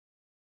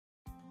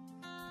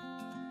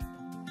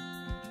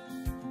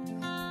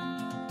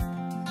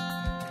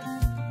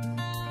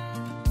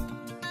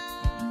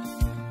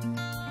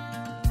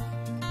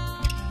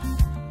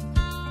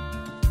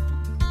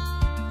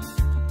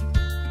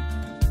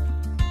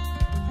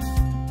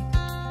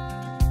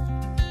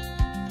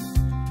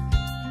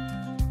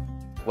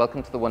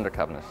Welcome to the Wonder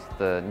Cabinet,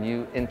 the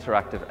new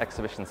interactive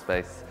exhibition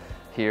space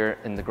here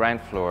in the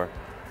ground floor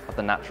of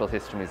the Natural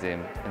History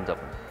Museum in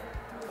Dublin.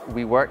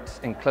 We worked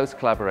in close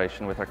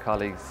collaboration with our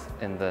colleagues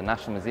in the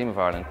National Museum of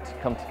Ireland to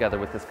come together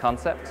with this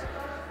concept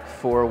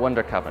for a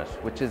Wonder Cabinet,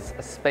 which is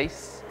a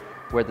space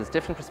where there's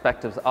different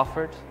perspectives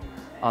offered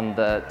on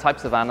the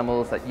types of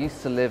animals that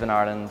used to live in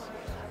Ireland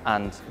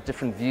and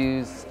different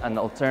views and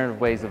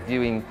alternative ways of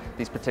viewing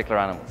these particular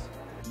animals.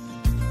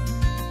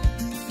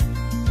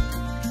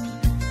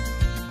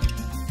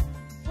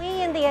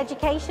 The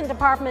education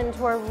department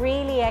were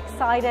really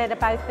excited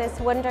about this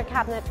Wonder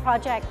Cabinet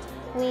project.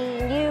 We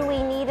knew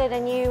we needed a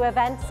new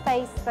event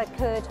space that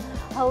could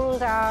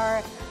hold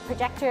our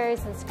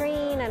projectors and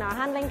screen and our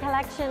handling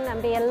collection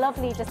and be a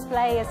lovely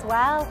display as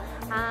well.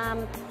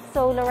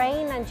 So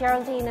Lorraine and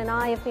Geraldine and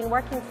I have been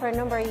working for a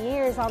number of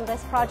years on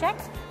this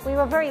project. We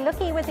were very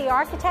lucky with the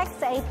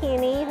architects,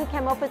 AP+E, who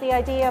came up with the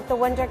idea of the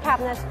Wonder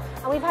Cabinet,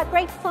 and we've had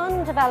great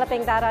fun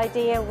developing that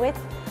idea with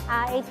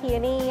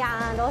AP+E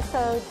and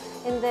also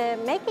in the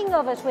making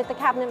of it with the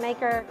cabinet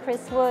maker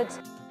Chris Wood.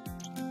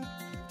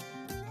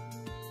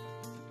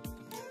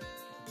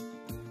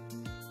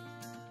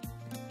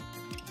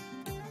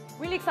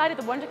 Really excited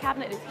the Wonder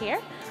Cabinet is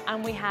here,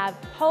 and we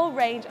have a whole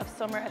range of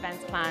summer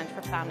events planned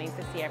for families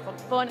this year,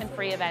 fun and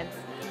free events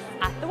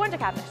at the Wonder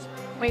Cabinet.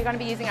 We're going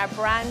to be using our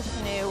brand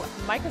new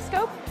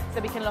microscope so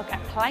we can look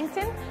at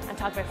plankton and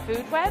talk about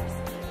food webs.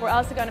 We're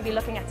also going to be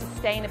looking at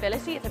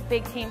sustainability. It's a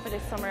big theme for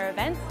this summer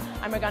event,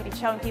 and we're going to be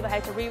showing people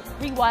how to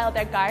rewild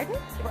their garden.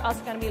 We're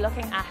also going to be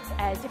looking at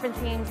different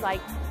themes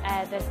like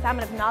the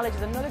Salmon of Knowledge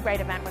is another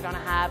great event we're going to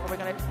have, where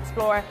we're going to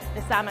explore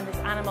the salmon, this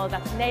animal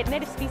that's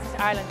native species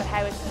to Ireland, but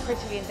how it's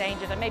critically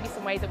endangered and maybe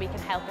some ways that we can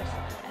help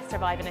it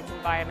survive in its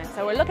environment.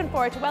 So we're looking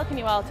forward to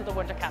welcoming you all to the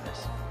Wonder Cabinet.